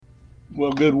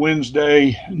Well, good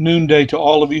Wednesday, noonday to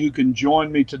all of you who can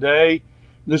join me today.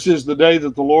 This is the day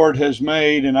that the Lord has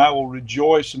made, and I will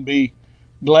rejoice and be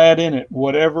glad in it.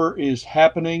 Whatever is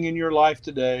happening in your life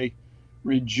today,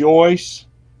 rejoice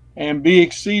and be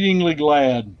exceedingly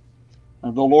glad. The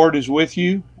Lord is with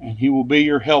you, and He will be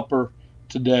your helper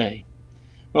today.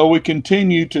 Well, we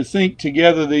continue to think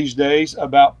together these days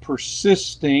about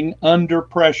persisting under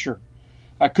pressure.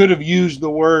 I could have used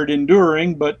the word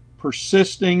enduring, but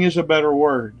persisting is a better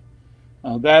word.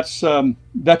 That's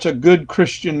a good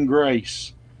Christian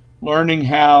grace, learning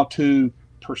how to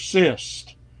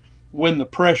persist when the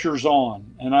pressure's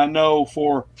on. And I know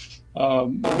for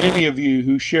many of you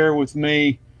who share with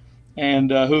me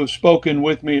and who have spoken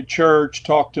with me at church,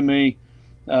 talk to me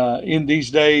in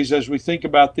these days as we think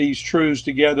about these truths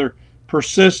together,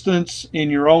 persistence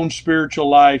in your own spiritual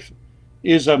life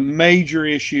is a major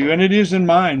issue, and it is in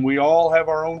mine. We all have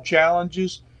our own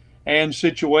challenges and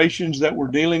situations that we're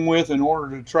dealing with in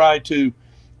order to try to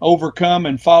overcome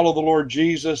and follow the Lord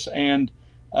Jesus and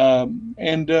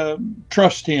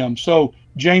trust Him. So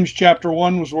James chapter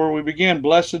 1 was where we began.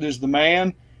 Blessed is the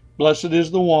man, blessed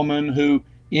is the woman who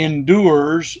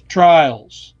endures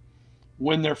trials.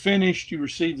 When they're finished, you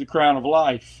receive the crown of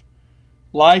life.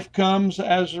 Life comes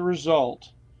as a result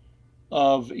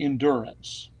of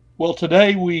endurance. Well,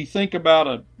 today we think about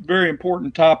a very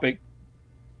important topic.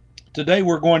 Today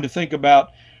we're going to think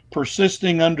about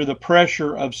persisting under the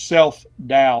pressure of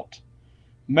self-doubt.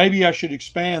 Maybe I should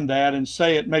expand that and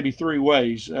say it maybe three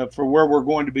ways for where we're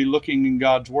going to be looking in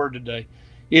God's Word today.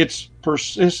 It's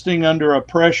persisting under a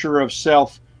pressure of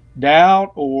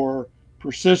self-doubt, or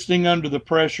persisting under the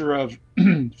pressure of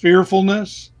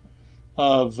fearfulness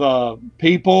of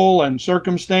people and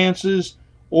circumstances,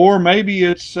 or maybe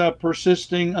it's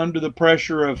persisting under the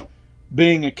pressure of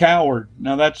being a coward.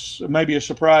 Now, that's maybe a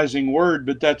surprising word,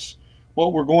 but that's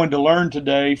what we're going to learn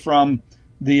today from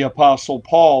the Apostle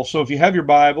Paul. So if you have your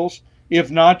Bibles,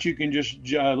 if not, you can just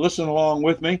listen along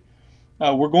with me.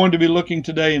 We're going to be looking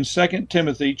today in 2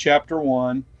 Timothy chapter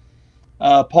 1.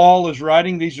 Paul is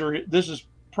writing, this is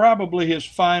probably his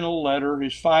final letter,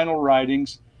 his final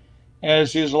writings,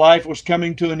 as his life was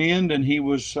coming to an end and he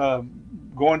was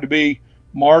going to be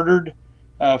martyred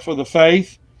for the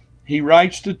faith. He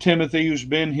writes to Timothy, who's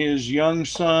been his young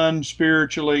son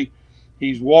spiritually.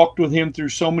 He's walked with him through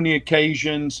so many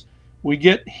occasions. We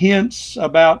get hints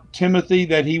about Timothy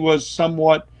that he was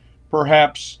somewhat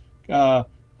perhaps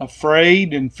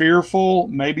afraid and fearful,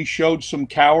 maybe showed some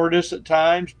cowardice at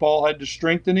times. Paul had to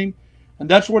strengthen him. And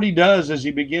that's what he does as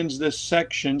he begins this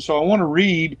section. So I want to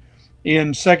read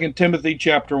in 2 Timothy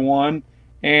chapter 1,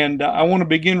 and I want to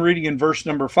begin reading in verse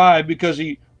number 5, because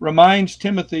he reminds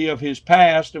Timothy of his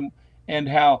past and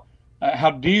how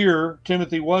dear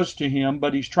Timothy was to him,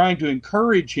 but he's trying to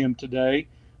encourage him today,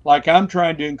 like I'm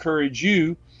trying to encourage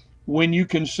you when you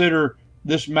consider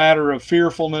this matter of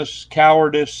fearfulness,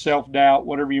 cowardice, self-doubt,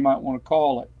 whatever you might want to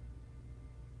call it.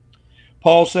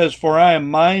 Paul says, "For I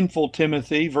am mindful,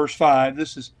 Timothy," verse 5,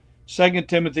 this is 2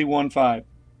 Timothy 1:5.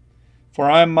 "For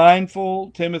I am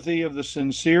mindful, Timothy, of the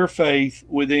sincere faith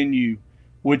within you,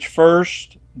 which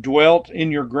first dwelt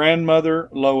in your grandmother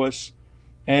Lois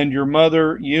and your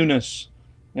mother Eunice,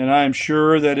 and I am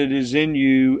sure that it is in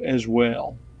you as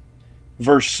well."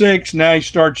 Verse 6, now he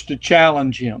starts to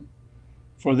challenge him.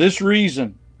 "For this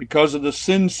reason, because of the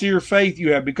sincere faith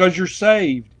you have, because you're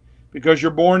saved, because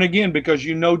you're born again, because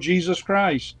you know Jesus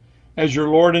Christ as your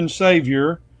Lord and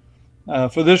Savior,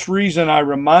 for this reason I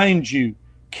remind you,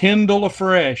 kindle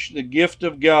afresh the gift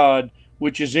of God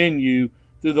which is in you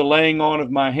through the laying on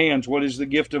of my hands." What is the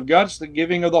gift of God? It's the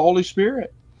giving of the Holy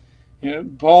Spirit.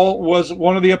 Paul was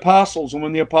one of the apostles, and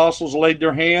when the apostles laid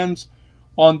their hands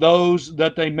on those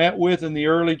that they met with in the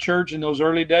early church in those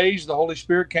early days, the Holy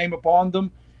Spirit came upon them.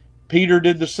 Peter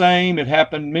did the same. It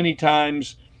happened many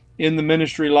times in the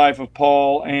ministry life of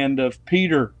Paul and of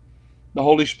Peter. The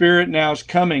Holy Spirit now is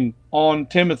coming on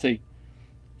Timothy.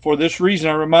 "For this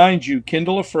reason I remind you,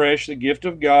 kindle afresh the gift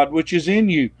of God which is in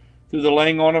you through the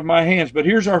laying on of my hands." But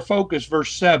here's our focus,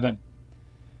 verse 7.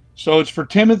 So it's for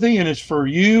Timothy, and it's for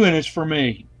you, and it's for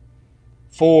me.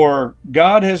 "For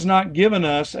God has not given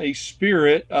us a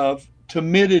spirit of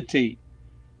timidity,"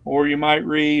 or you might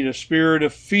read a spirit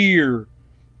of fear,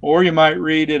 or you might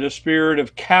read it a spirit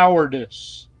of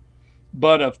cowardice,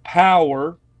 "but of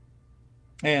power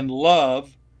and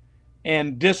love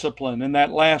and discipline." And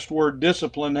that last word,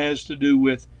 discipline, has to do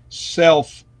with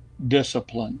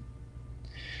self-discipline.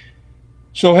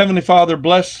 So, Heavenly Father,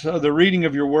 bless the reading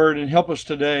of your word and help us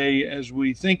today as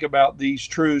we think about these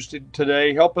truths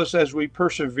today. Help us as we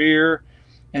persevere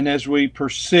and as we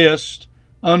persist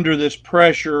under this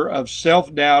pressure of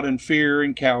self-doubt and fear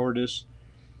and cowardice.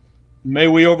 May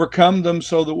we overcome them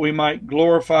so that we might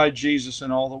glorify Jesus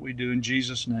in all that we do. In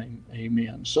Jesus' name,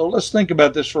 amen. So let's think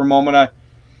about this for a moment.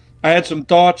 I had some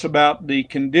thoughts about the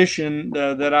condition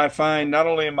that I find not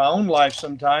only in my own life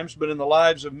sometimes, but in the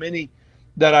lives of many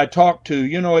that I talk to.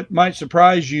 You know, it might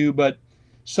surprise you, but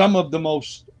some of the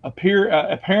most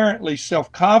apparently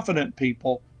self-confident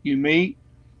people you meet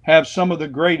have some of the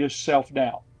greatest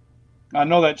self-doubt. I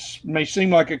know that may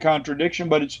seem like a contradiction,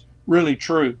 but it's really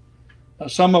true.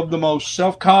 Some of the most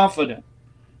self-confident,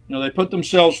 they put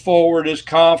themselves forward as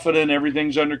confident,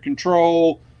 everything's under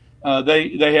control,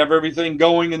 they have everything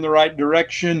going in the right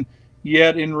direction,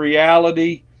 yet in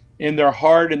reality, in their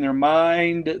heart and their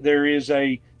mind, there is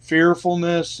a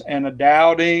fearfulness and a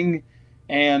doubting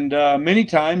and many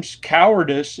times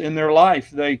cowardice in their life.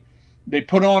 They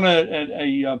put on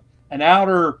an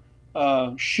outer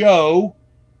show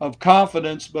of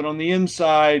confidence, but on the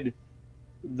inside,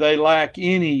 they lack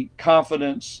any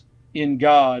confidence in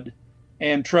God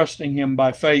and trusting Him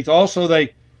by faith. Also,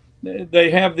 they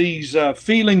have these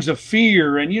feelings of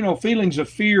fear, and feelings of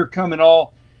fear come in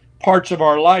all parts of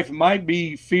our life. It might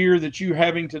be fear that you're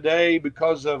having today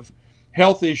because of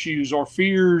health issues, or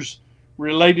fears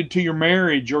related to your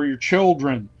marriage or your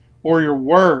children or your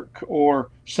work or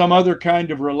some other kind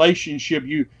of relationship.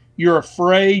 You're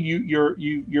afraid.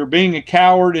 You're being a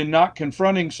coward and not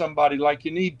confronting somebody like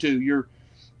you need to.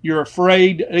 You're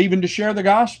afraid even to share the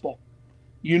gospel.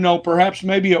 Perhaps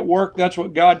maybe at work, that's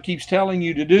what God keeps telling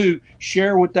you to do.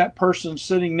 Share with that person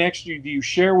sitting next to you.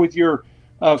 Share with your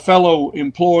fellow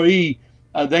employee.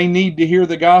 They need to hear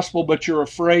the gospel, but you're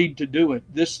afraid to do it.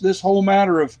 This whole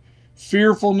matter of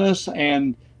fearfulness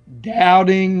and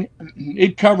doubting,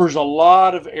 it covers a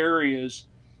lot of areas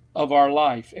of our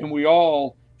life, and we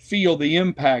all feel the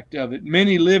impact of it.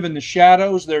 Many live in the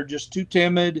shadows. They're just too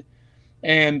timid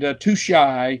and too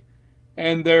shy,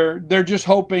 and they're just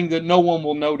hoping that no one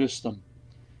will notice them.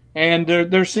 And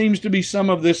there seems to be some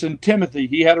of this in Timothy.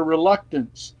 He had a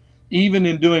reluctance, even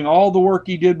in doing all the work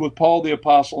he did with Paul the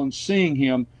Apostle and seeing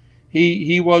him.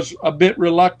 He was a bit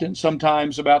reluctant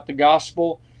sometimes about the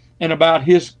gospel and about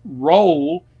his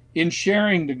role in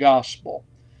sharing the gospel.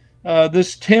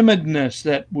 This timidness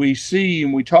that we see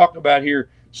and we talk about here,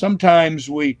 sometimes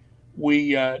we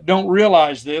don't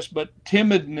realize this, but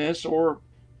timidness, or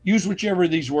use whichever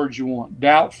of these words you want,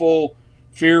 doubtful,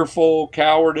 fearful,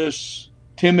 cowardice,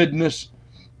 timidness,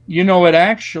 it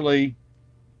actually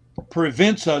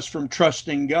prevents us from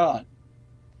trusting God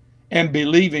and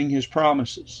believing His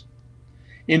promises.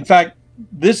 In fact,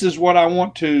 this is what I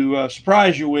want to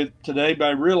surprise you with today, by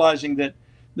realizing that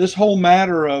this whole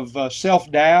matter of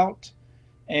self-doubt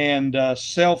and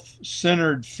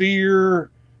self-centered fear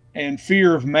and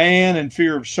fear of man and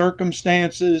fear of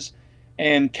circumstances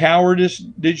and cowardice,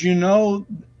 did you know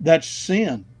that's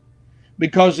sin?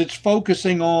 Because it's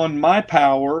focusing on my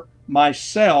power,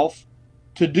 myself,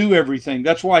 to do everything.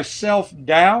 That's why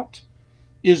self-doubt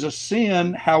is a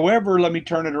sin. However, let me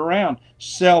turn it around.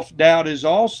 Self-doubt is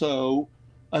also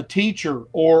a teacher,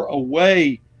 or a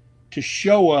way to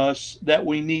show us that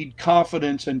we need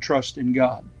confidence and trust in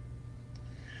God.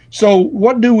 So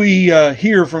what do we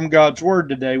hear from God's Word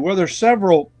today? Well, there's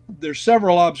several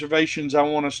observations I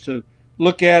want us to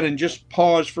look at and just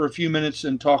pause for a few minutes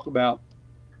and talk about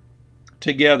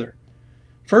together.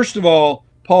 First of all,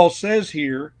 Paul says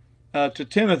here to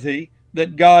Timothy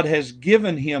that God has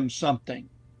given him something.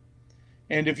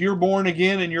 And if you're born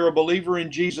again and you're a believer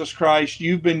in Jesus Christ,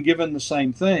 you've been given the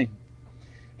same thing.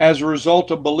 As a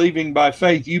result of believing by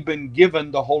faith, you've been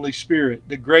given the Holy Spirit,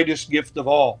 the greatest gift of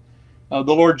all. The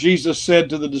Lord Jesus said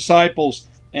to the disciples,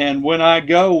 and when I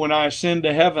ascend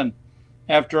to heaven,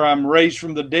 after I'm raised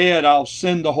from the dead, I'll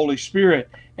send the Holy Spirit.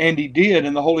 And He did,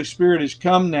 and the Holy Spirit has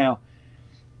come now.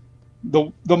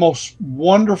 The most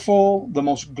wonderful, the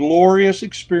most glorious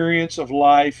experience of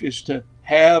life is to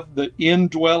have the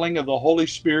indwelling of the Holy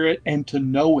Spirit and to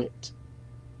know it.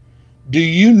 Do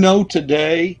you know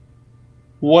today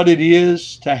what it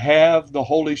is to have the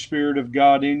Holy Spirit of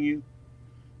God in you?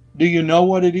 Do you know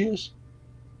what it is?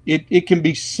 It can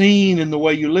be seen in the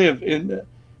way you live. And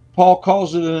Paul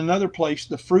calls it in another place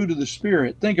the fruit of the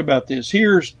Spirit. Think about this.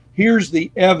 Here's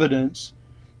the evidence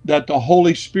that the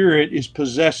Holy Spirit is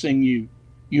possessing you.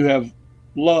 You have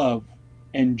love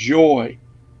and joy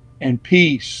and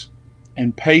peace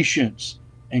and patience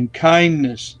and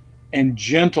kindness and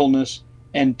gentleness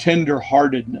and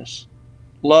tender-heartedness.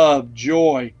 Love,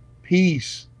 joy,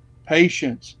 peace,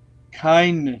 patience,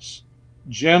 kindness,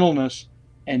 gentleness,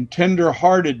 and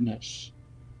tender-heartedness.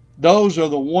 Those are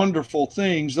the wonderful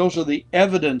things. Those are the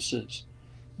evidences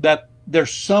that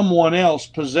there's someone else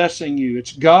possessing you.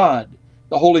 It's God.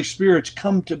 The Holy Spirit's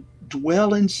come to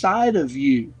dwell inside of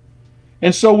you.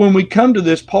 And so when we come to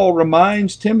this, Paul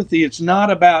reminds Timothy it's not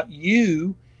about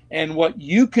you and what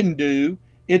you can do.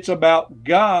 It's about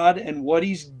God and what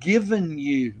He's given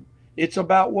you. It's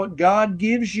about what God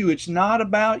gives you. It's not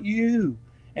about you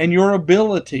and your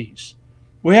abilities.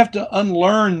 We have to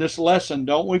unlearn this lesson,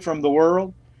 don't we, from the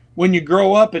world? When you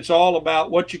grow up, it's all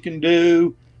about what you can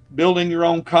do, building your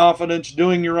own confidence,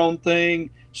 doing your own thing,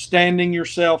 standing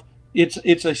yourself.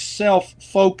 It's a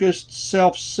self-focused,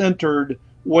 self-centered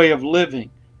way of living.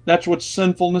 That's what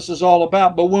sinfulness is all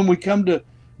about. But when we come to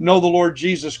know the Lord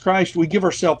Jesus Christ, we give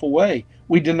ourselves away.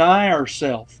 We deny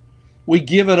ourselves. We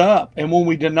give it up. And when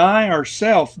we deny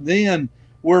ourselves, then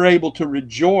we're able to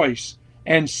rejoice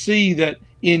and see that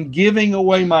in giving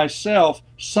away myself,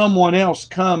 someone else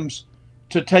comes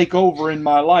to take over in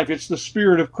my life. It's the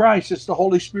Spirit of Christ. It's the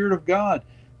Holy Spirit of God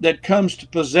that comes to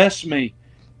possess me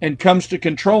and comes to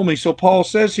control me. So Paul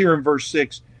says here in verse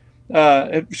 7,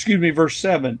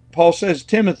 Paul says,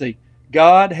 Timothy,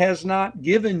 God has not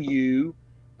given you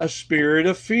a spirit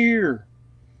of fear.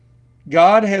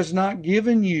 God has not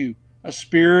given you a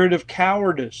spirit of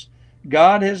cowardice.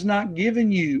 God has not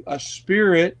given you a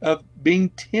spirit of being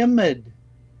timid.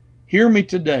 Hear me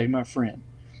today, my friend.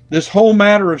 This whole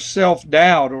matter of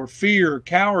self-doubt or fear or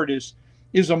cowardice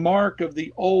is a mark of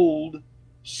the old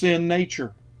sin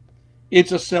nature.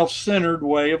 It's a self-centered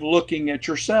way of looking at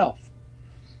yourself.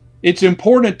 It's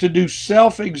important to do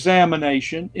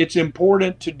self-examination. It's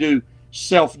important to do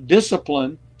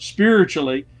self-discipline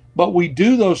spiritually, but we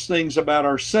do those things about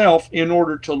ourselves in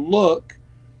order to look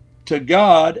to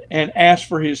God and ask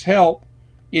for His help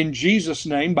in Jesus'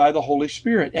 name by the Holy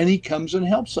Spirit. And He comes and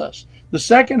helps us. The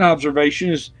second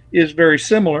observation is very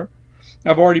similar.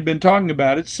 I've already been talking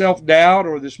about it. Self-doubt,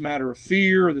 or this matter of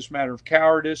fear, or this matter of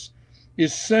cowardice,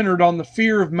 is centered on the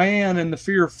fear of man and the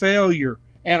fear of failure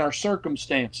and our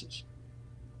circumstances.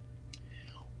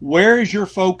 Where is your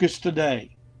focus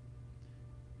today?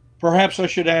 Perhaps I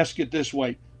should ask it this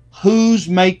way. Who's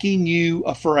making you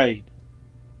afraid?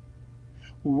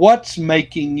 What's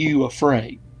making you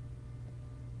afraid?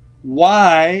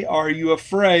 Why are you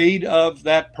afraid of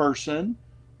that person?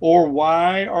 Or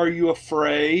why are you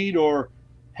afraid or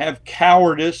have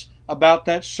cowardice about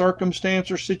that circumstance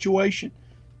or situation?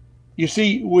 You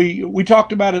see, we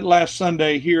talked about it last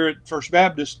Sunday here at First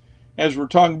Baptist as we're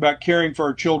talking about caring for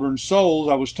our children's souls.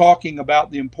 I was talking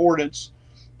about the importance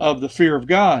of the fear of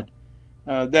God.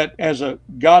 That as a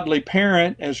godly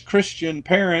parent, as Christian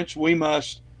parents, we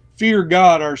must fear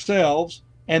God ourselves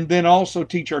and then also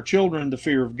teach our children the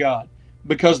fear of God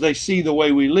because they see the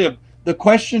way we live. The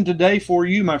question today for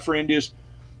you, my friend, is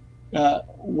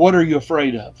what are you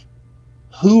afraid of?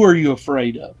 Who are you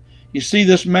afraid of? You see,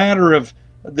 this matter of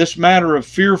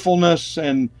fearfulness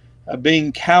and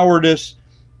being cowardice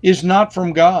is not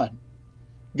from God.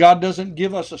 God doesn't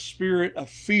give us a spirit of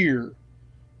fear.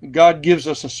 God gives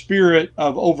us a spirit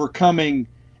of overcoming,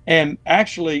 and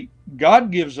actually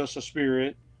God gives us a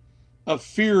spirit of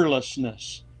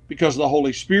fearlessness because the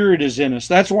Holy Spirit is in us.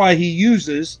 That's why He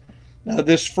uses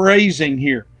this phrasing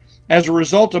here. As a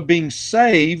result of being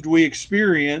saved, we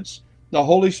experience the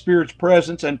Holy Spirit's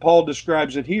presence, and Paul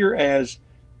describes it here as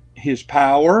His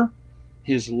power,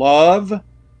 His love,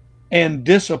 and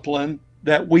discipline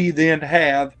that we then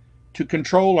have to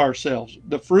control ourselves.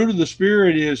 The fruit of the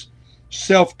Spirit is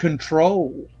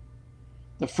self-control.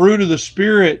 The fruit of the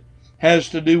Spirit has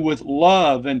to do with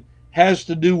love and has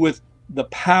to do with the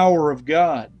power of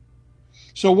God.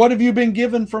 So what have you been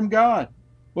given from God?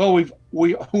 Well,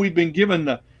 we've been given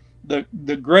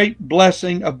the great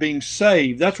blessing of being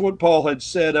saved. That's what Paul had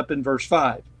said up in verse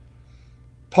 5.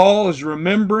 Paul is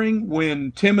remembering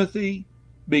when Timothy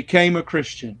became a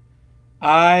Christian.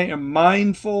 I am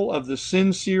mindful of the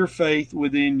sincere faith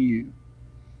within you.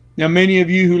 Now, many of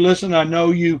you who listen, I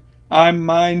know you. I'm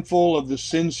mindful of the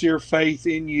sincere faith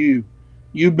in you.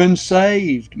 You've been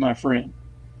saved, my friend.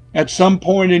 At some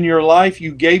point in your life,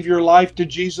 you gave your life to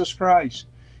Jesus Christ.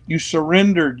 You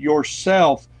surrendered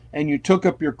yourself and you took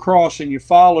up your cross and you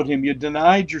followed Him. You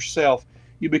denied yourself.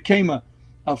 You became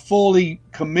a fully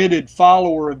committed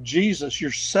follower of Jesus.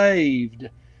 You're saved.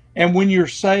 And when you're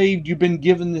saved, you've been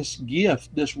given this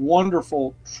gift, this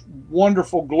wonderful,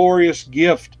 wonderful, glorious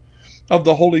gift of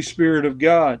the Holy Spirit of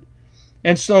God.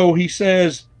 And so he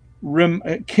says,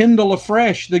 kindle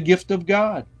afresh the gift of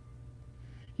God.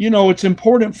 You know, it's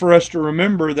important for us to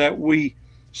remember that we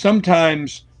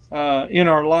sometimes in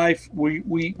our life,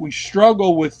 we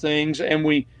struggle with things and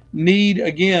we need,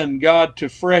 again, God to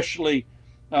freshly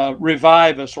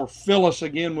revive us or fill us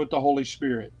again with the Holy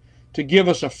Spirit. to give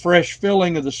us a fresh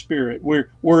filling of the Spirit.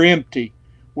 We're empty.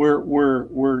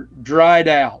 We're dried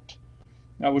out.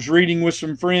 I was reading with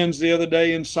some friends the other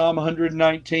day in Psalm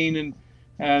 119,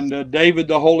 and David,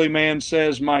 the holy man,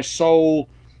 says, my soul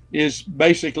is,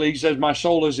 basically, he says, my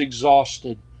soul is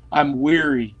exhausted. I'm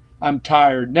weary. I'm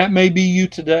tired. And that may be you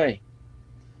today.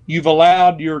 You've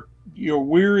allowed your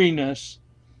weariness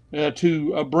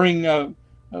to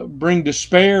bring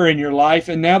despair in your life,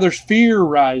 and now there's fear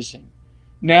rising.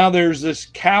 Now there's this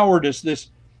cowardice, this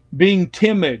being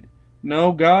timid.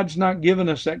 No, God's not given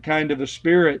us that kind of a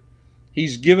spirit.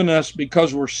 He's given us,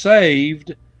 because we're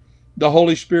saved, the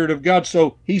Holy Spirit of God.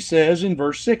 So he says in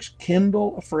verse 6,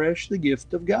 kindle afresh the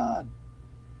gift of God.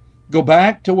 Go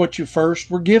back to what you first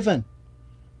were given.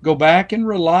 Go back and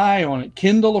rely on it.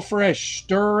 Kindle afresh.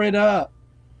 Stir it up.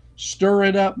 Stir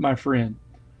it up, my friend.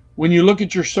 When you look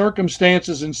at your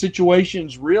circumstances and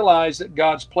situations, realize that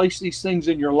God's placed these things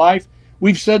in your life.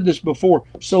 We've said this before,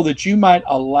 so that you might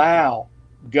allow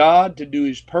God to do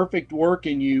his perfect work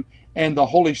in you, and the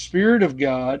Holy Spirit of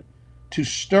God to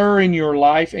stir in your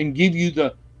life and give you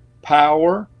the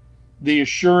power, the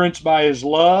assurance by his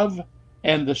love,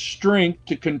 and the strength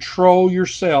to control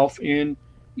yourself in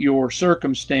your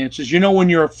circumstances. You know, when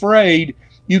you're afraid,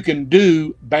 you can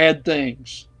do bad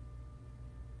things.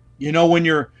 You know, when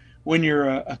you're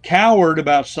a coward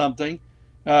about something,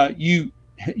 you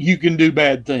can do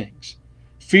bad things.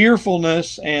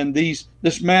 Fearfulness and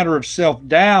this matter of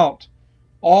self-doubt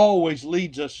always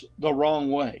leads us the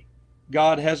wrong way.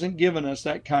 God hasn't given us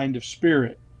that kind of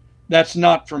spirit. That's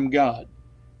not from God.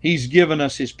 He's given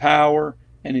us his power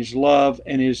and his love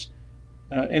and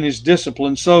his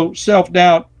discipline. So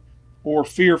self-doubt or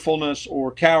fearfulness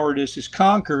or cowardice is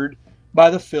conquered by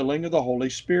the filling of the Holy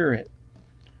Spirit.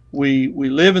 We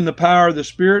live in the power of the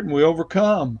Spirit, and we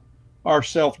overcome our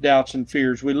self-doubts and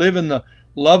fears. We live in the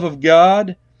love of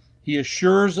God. He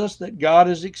assures us that God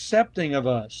is accepting of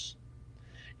us.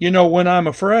 You know, when I'm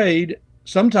afraid,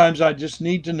 sometimes I just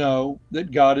need to know that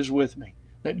God is with me,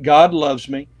 that God loves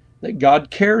me, that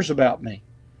God cares about me,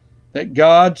 that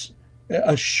God's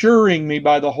assuring me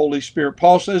by the Holy Spirit.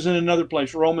 Paul says in another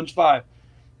place, Romans 5,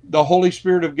 the Holy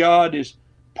Spirit of God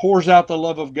pours out the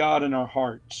love of God in our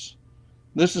hearts.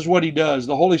 This is what he does.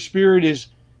 The Holy Spirit is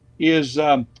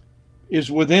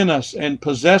within us and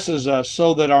possesses us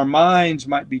so that our minds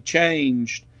might be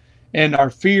changed and our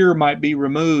fear might be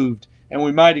removed, and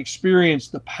we might experience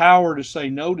the power to say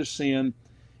no to sin.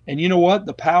 And you know what?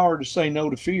 The power to say no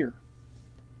to fear.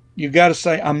 You've got to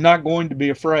say, I'm not going to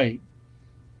be afraid.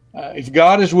 If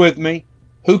God is with me,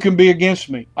 who can be against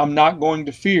me? I'm not going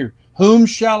to fear. Whom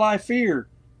shall I fear?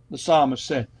 The psalmist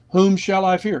said. Whom shall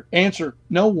I fear? Answer,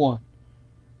 no one.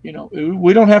 You know,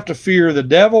 we don't have to fear the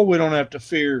devil. We don't have to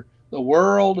fear the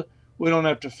world. We don't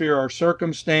have to fear our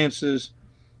circumstances.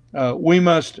 We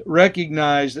must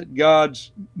recognize that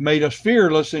God's made us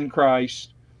fearless in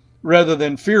Christ rather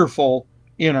than fearful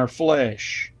in our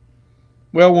flesh.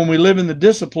 Well, when we live in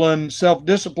the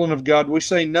self-discipline of God, we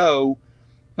say no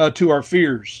to our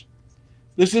fears.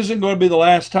 This isn't going to be the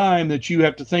last time that you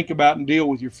have to think about and deal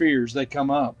with your fears. They come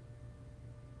up.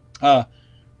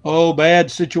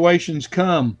 Bad situations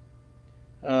come.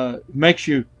 It makes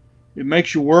you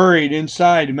worried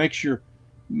inside. It makes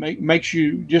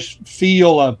you just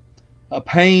feel a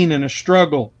pain and a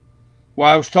struggle. Well,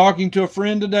 I was talking to a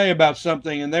friend today about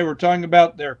something, and they were talking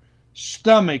about their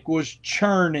stomach was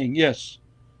churning. Yes,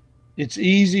 it's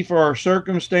easy for our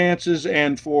circumstances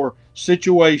and for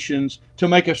situations to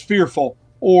make us fearful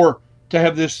or to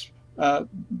have this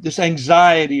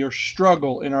anxiety or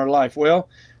struggle in our life. Well,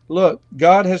 look,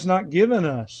 God has not given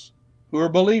us, who are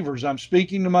believers, I'm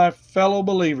speaking to my fellow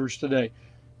believers today,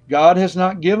 God has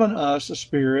not given us a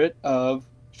spirit of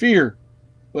fear,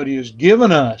 but he has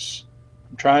given us,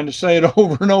 I'm trying to say it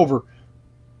over and over,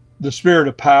 the spirit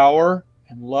of power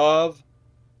and love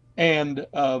and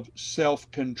of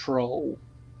self-control.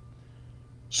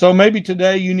 So maybe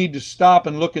today you need to stop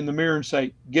and look in the mirror and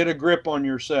say, get a grip on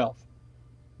yourself.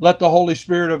 Let the Holy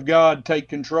Spirit of God take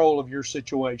control of your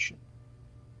situation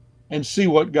and see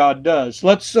what God does.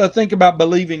 Let's think about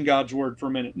believing God's word for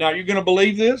a minute. Now, you're going to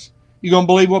believe this? You're going to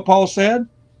believe what Paul said?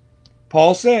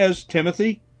 Paul says,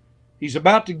 Timothy, he's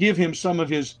about to give him some of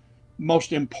his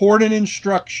most important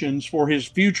instructions for his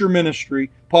future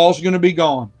ministry. Paul's going to be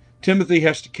gone. Timothy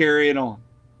has to carry it on.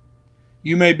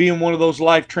 You may be in one of those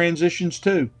life transitions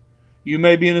too. You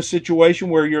may be in a situation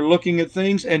where you're looking at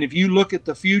things, and if you look at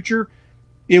the future,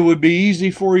 it would be easy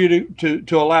for you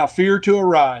to allow fear to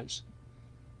arise,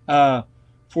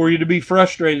 for you to be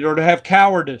frustrated or to have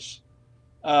cowardice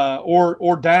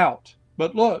or doubt.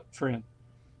 But look, friend,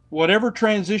 whatever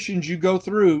transitions you go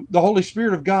through, the Holy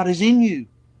Spirit of God is in you.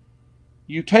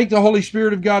 You take the Holy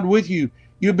Spirit of God with you.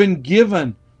 You've been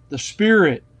given the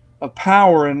Spirit of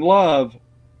power and love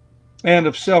and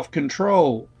of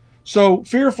self-control. So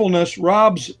fearfulness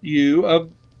robs you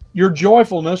of your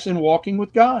joyfulness in walking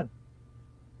with God.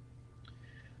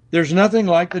 There's nothing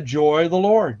like the joy of the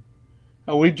Lord.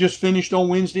 We've just finished on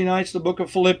Wednesday nights the book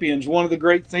of Philippians. One of the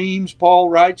great themes Paul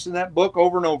writes in that book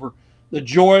over and over, the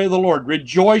joy of the Lord.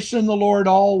 Rejoice in the Lord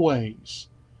always.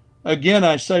 Again,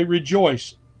 I say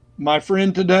rejoice. My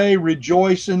friend today,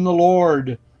 rejoice in the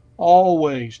Lord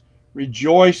always.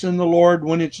 Rejoice in the Lord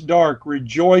when it's dark.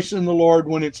 Rejoice in the Lord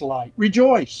when it's light.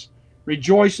 Rejoice.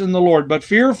 Rejoice in the Lord. But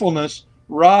fearfulness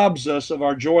robs us of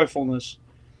our joyfulness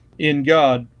in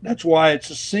God. That's why it's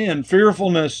a sin.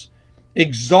 Fearfulness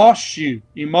exhausts you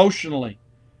emotionally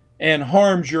and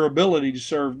harms your ability to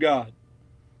serve God.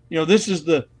 You know, this is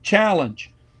the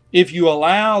challenge. If you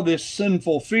allow this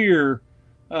sinful fear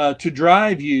to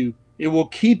drive you, it will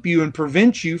keep you and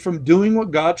prevent you from doing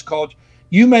what God's called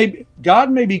you. God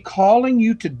may be calling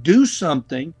you to do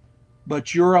something,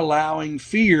 but you're allowing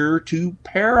fear to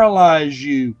paralyze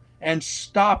you and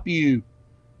stop you.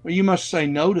 Well, you must say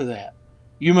no to that.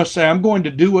 You must say, I'm going to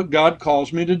do what God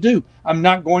calls me to do. I'm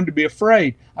not going to be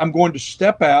afraid. I'm going to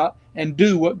step out and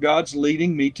do what God's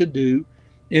leading me to do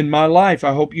in my life.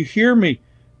 I hope you hear me,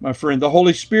 my friend. The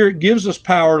Holy Spirit gives us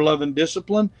power, love, and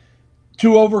discipline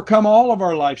to overcome all of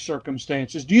our life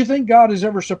circumstances. Do you think God is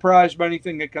ever surprised by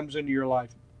anything that comes into your life?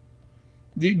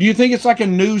 Do you think it's like a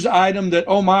news item that,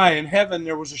 oh my, in heaven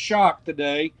there was a shock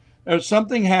today, or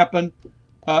something happened,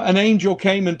 an angel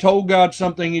came and told God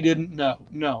something he didn't know?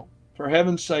 No. For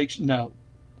heaven's sakes, no.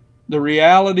 The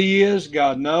reality is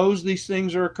God knows these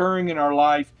things are occurring in our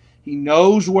life. He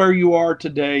knows where you are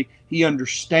today. He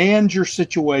understands your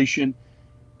situation,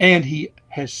 and He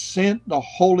has sent the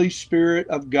Holy Spirit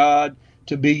of God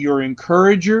to be your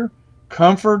encourager,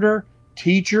 comforter,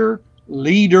 teacher,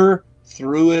 leader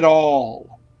through it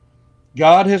all.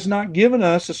 God has not given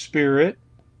us a spirit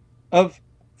of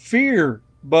fear,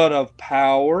 but of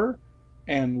power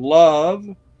and love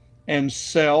and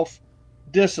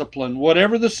self-discipline.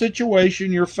 Whatever the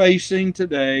situation you're facing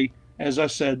today, as I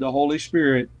said, the Holy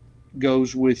Spirit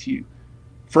goes with you.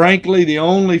 Frankly, the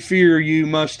only fear you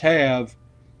must have,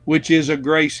 which is a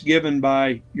grace given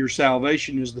by your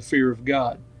salvation, is the fear of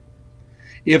God.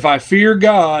 If I fear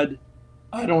God,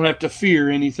 I don't have to fear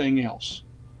anything else.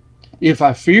 If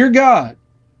I fear God,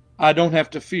 I don't have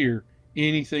to fear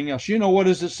anything else. You know, what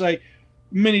does it say?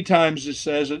 Many times it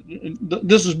says,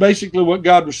 this is basically what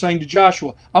God was saying to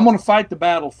Joshua. I'm going to fight the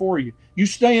battle for you. You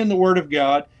stay in the Word of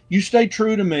God. You stay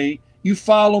true to me. You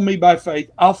follow me by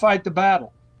faith. I'll fight the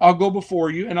battle. I'll go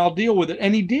before you and I'll deal with it.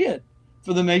 And He did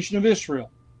for the nation of Israel.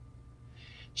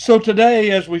 So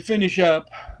today, as we finish up,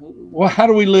 well, how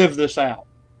do we live this out?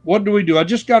 What do we do? I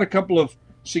just got a couple of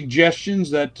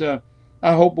suggestions that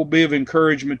I hope will be of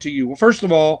encouragement to you. Well, first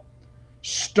of all,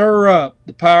 stir up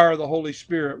the power of the Holy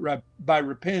Spirit by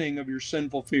repenting of your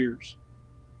sinful fears.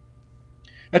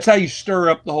 That's how you stir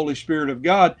up the Holy Spirit of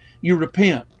God. You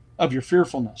repent of your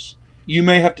fearfulness. You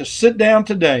may have to sit down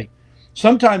today.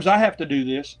 Sometimes I have to do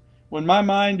this. When my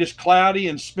mind is cloudy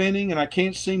and spinning and I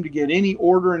can't seem to get any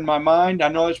order in my mind, I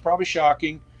know it's probably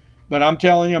shocking, but I'm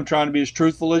telling you, I'm trying to be as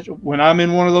truthful as when I'm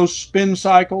in one of those spin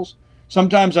cycles.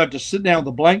 Sometimes I have to sit down with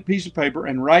a blank piece of paper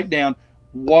and write down,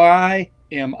 why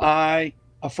am I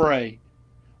afraid?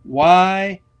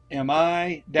 Why am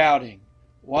I doubting?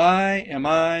 Why am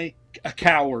I a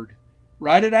coward?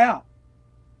 Write it out.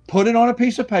 Put it on a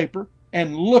piece of paper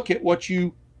and look at what you're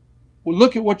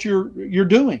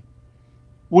doing.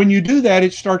 When you do that,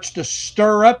 it starts to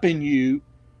stir up in you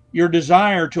your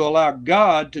desire to allow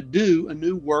God to do a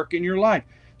new work in your life.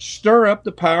 Stir up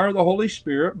the power of the Holy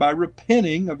Spirit by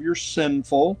repenting of your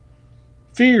sinful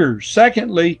fears.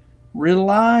 Secondly,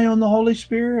 rely on the Holy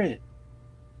Spirit.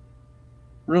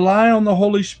 Rely on the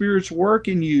Holy Spirit's work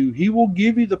in you. He will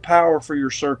give you the power for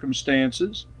your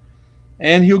circumstances,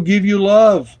 and He'll give you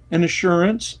love and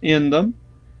assurance in them.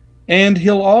 And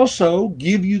He'll also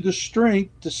give you the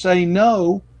strength to say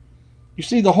no. You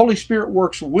see, the Holy Spirit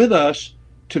works with us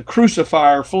to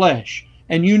crucify our flesh.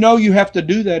 And you know you have to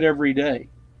do that every day.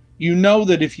 You know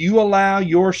that if you allow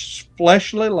your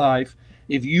fleshly life,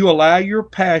 if you allow your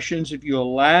passions, if you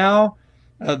allow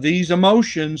these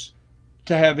emotions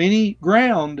to have any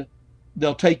ground,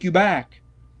 they'll take you back.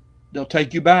 They'll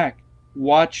take you back.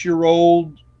 Watch your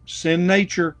old sin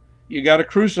nature. You got to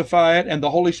crucify it, and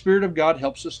the Holy Spirit of God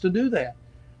helps us to do that.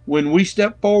 When we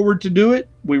step forward to do it,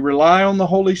 we rely on the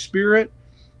Holy Spirit,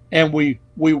 and we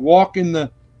walk in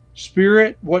the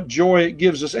Spirit, what joy it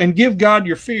gives us. And give God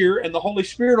your fear, and the Holy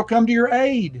Spirit will come to your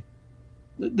aid.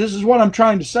 This is what I'm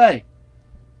trying to say.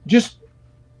 Just,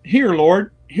 here,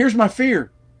 Lord, here's my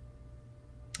fear.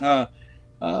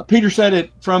 Peter said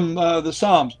it from the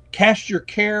Psalms, cast your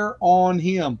care on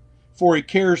him, for he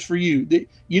cares for you.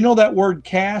 You know that word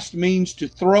cast means to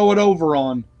throw it over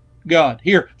on God.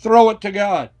 Here, throw it to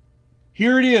God.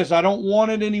 Here it is. I don't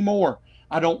want it anymore.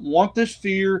 I don't want this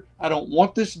fear. I don't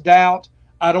want this doubt.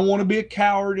 I don't want to be a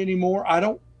coward anymore. I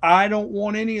don't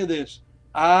want any of this.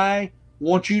 I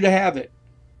want you to have it.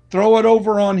 Throw it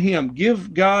over on him.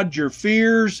 Give God your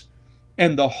fears,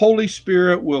 and the Holy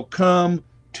Spirit will come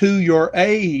to your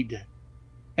aid.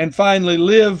 And finally,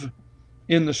 live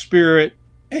in the Spirit,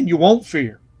 and you won't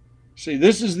fear. See,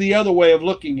 this is the other way of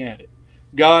looking at it.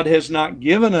 God has not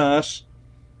given us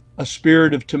a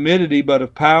spirit of timidity, but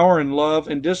of power and love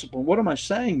and discipline. What am I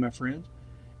saying, my friends?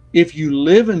 If you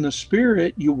live in the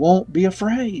Spirit, you won't be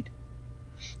afraid.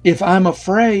 If I'm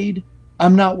afraid,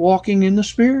 I'm not walking in the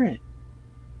Spirit.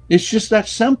 It's just that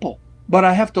simple. But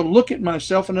I have to look at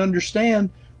myself and understand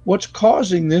what's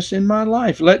causing this in my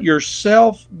life. Let your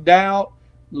self-doubt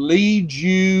lead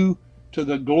you to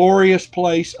the glorious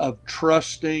place of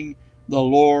trusting the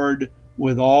Lord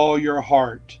with all your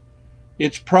heart.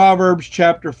 It's Proverbs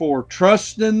chapter 4.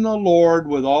 Trust in the Lord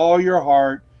with all your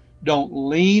heart. Don't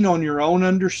lean on your own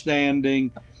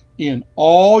understanding. In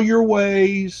all your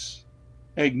ways,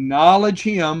 acknowledge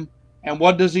him. And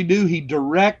what does he do? He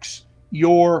directs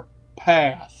your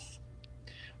path.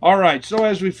 All right, so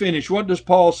as we finish, what does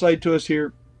Paul say to us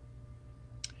here?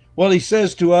 Well, he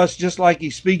says to us, just like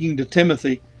he's speaking to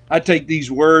Timothy, I take these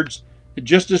words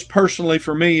just as personally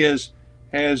for me as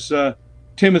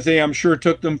Timothy, I'm sure,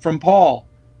 took them from Paul.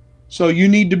 So you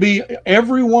need to be,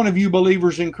 every one of you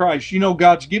believers in Christ, you know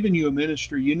God's given you a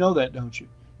ministry. You know that, don't you?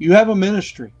 You have a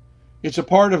ministry. It's a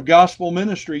part of gospel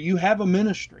ministry. You have a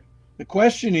ministry. The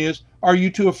question is, are you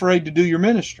too afraid to do your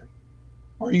ministry?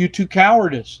 Are you too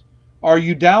cowardice? Are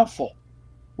you doubtful?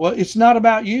 Well, it's not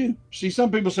about you. See, some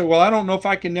people say, well, I don't know if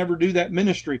I can never do that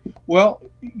ministry. Well,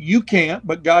 you can't,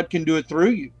 but God can do it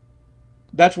through you.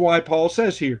 That's why Paul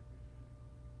says here,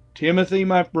 Timothy,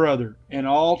 my brother, and to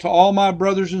all my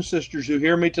brothers and sisters who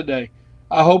hear me today,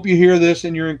 I hope you hear this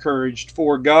and you're encouraged.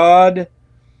 For God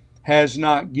has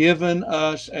not given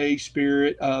us a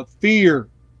spirit of fear,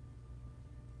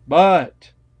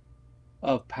 but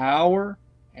of power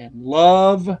and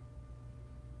love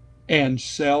and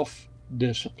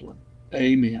self-discipline.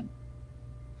 Amen.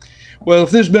 Well,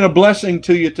 if this has been a blessing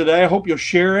to you today, I hope you'll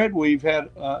share it. We've had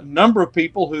a number of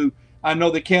people who I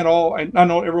know I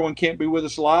know everyone can't be with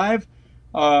us live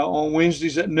on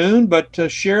Wednesdays at noon, but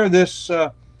share this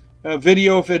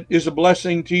video if it is a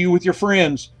blessing to you with your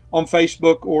friends on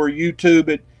Facebook or YouTube.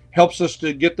 It helps us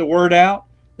to get the word out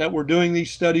that we're doing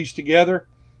these studies together.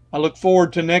 I look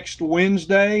forward to next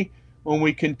Wednesday when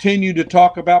we continue to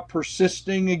talk about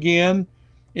persisting again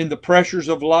in the pressures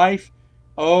of life.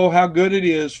 Oh, how good it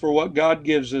is for what God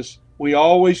gives us. We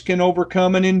always can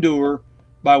overcome and endure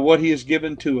by what he has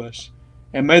given to us.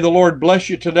 And may the Lord bless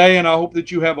you today, and I hope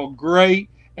that you have a great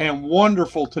and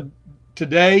wonderful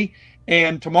today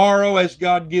and tomorrow as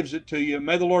God gives it to you.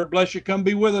 May the Lord bless you. Come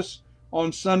be with us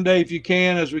on Sunday if you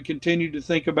can, as we continue to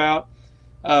think about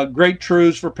great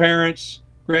truths for parents,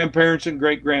 grandparents, and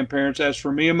great-grandparents. As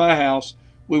for me and my house,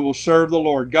 we will serve the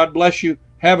Lord. God bless you.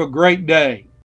 Have a great day.